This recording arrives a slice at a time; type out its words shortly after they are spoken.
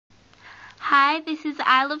Hi, this is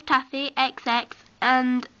ilovetaffyxx,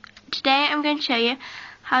 and today I'm going to show you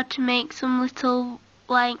how to make some little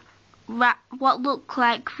what look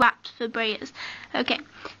like wraps for brayers. Okay,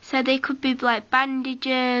 so they could be like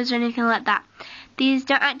bandages or anything like that. These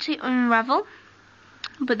don't actually unravel,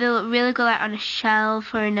 but they look really good like on a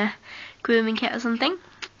shelf or in a grooming kit or something.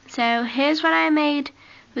 So here's one I made.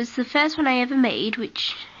 It was the first one I ever made,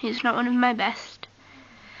 which is not one of my best.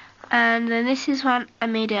 And then this is one I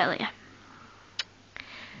made earlier.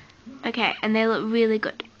 Okay, and they look really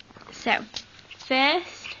good. So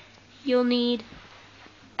first you'll need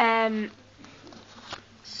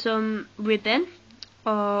some ribbon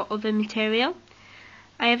or other material.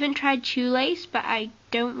 I haven't tried shoelace, but I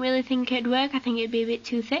don't really think it'd work. I think it'd be a bit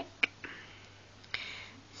too thick.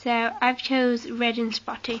 So I've chose red and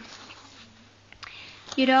spotty.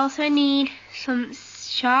 You'd also need some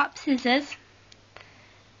sharp scissors.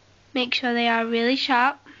 Make sure they are really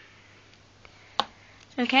sharp.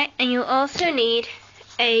 Okay, and you'll also need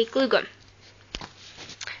a glue gun,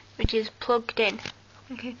 which is plugged in.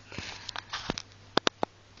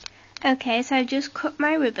 Okay, so I've just cut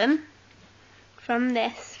my ribbon from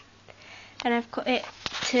this, and I've cut it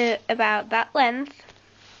to about that length,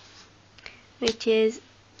 which is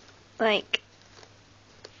like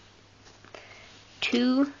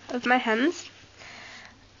 2 of my hands.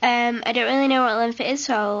 I don't really know what length it is,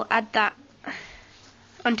 so I'll add that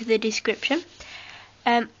onto the description.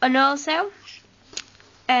 And also,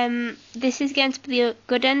 this is going to be the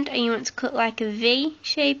good end, and you want to cut like a V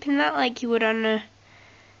shape in that, like you would on a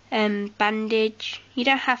bandage. You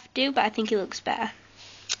don't have to, but I think it looks better.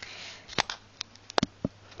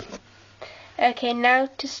 Okay, now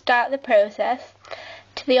to start the process,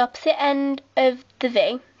 to the opposite end of the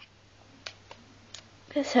V,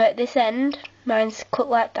 so at this end, mine's cut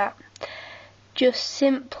like that, just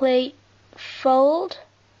simply fold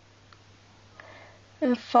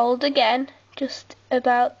and fold again, just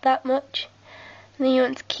about that much, and then you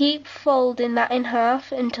want to keep folding that in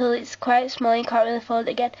half until it's quite small. You can't really fold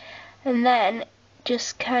it again, and then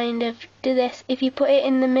just kind of do this. If you put it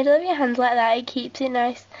in the middle of your hands like that, it keeps it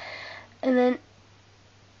nice, and then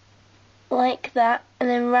like that, and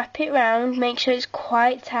then wrap it round. Make sure it's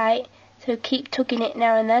quite tight, so keep tugging it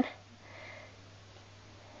now and then,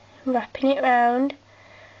 wrapping it round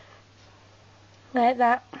like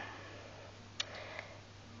that.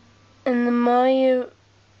 And the more you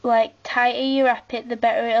tighter you wrap it, the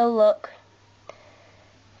better it'll look.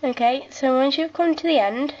 Okay, so once you've come to the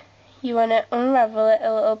end, you want to unravel it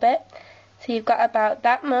a little bit, so you've got about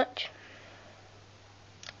that much.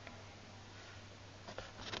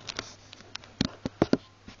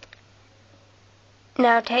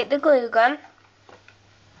 Now take the glue gun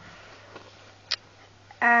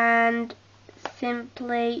and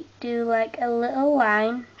simply do like a little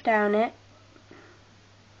line down it.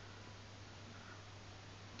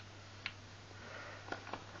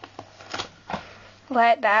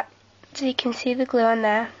 Like that, so you can see the glue on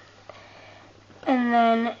there, and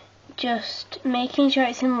then just making sure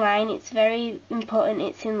it's in line. It's very important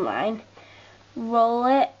it's in line. Roll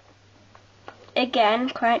it again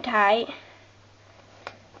quite tight,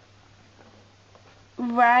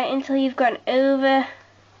 right until you've gone over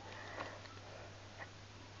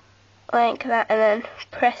like that, and then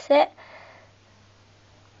press it,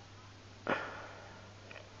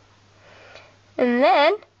 and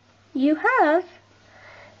then you have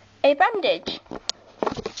a bandage.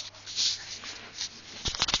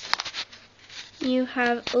 You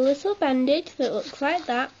have a little bandage that looks like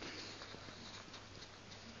that,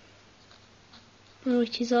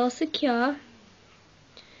 which is all secure,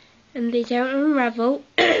 and they don't unravel.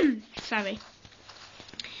 Sorry,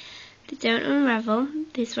 they don't unravel.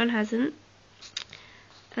 This one hasn't.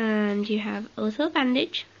 And you have a little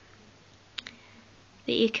bandage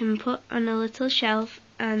that you can put on a little shelf,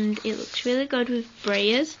 and it looks really good with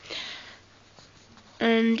brayers.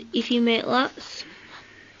 And if you make lots,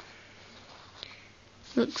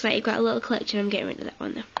 looks like you've got a little collection. I'm getting rid of that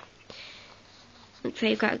one though. Looks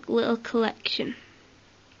like you've got a little collection.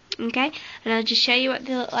 Okay, and I'll just show you what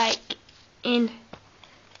they look like in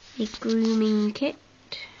a grooming kit.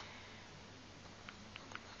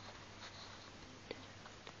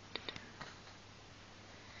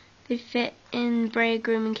 They fit in brayer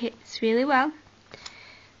grooming kits really well,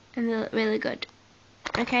 and they look really good.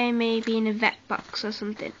 Okay, maybe in a vet box or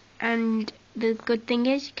something. And the good thing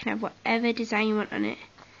is you can have whatever design you want on it,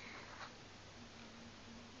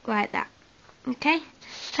 like that. Okay,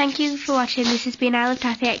 thank you for watching. This has been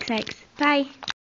ilovetaffyxx. Bye.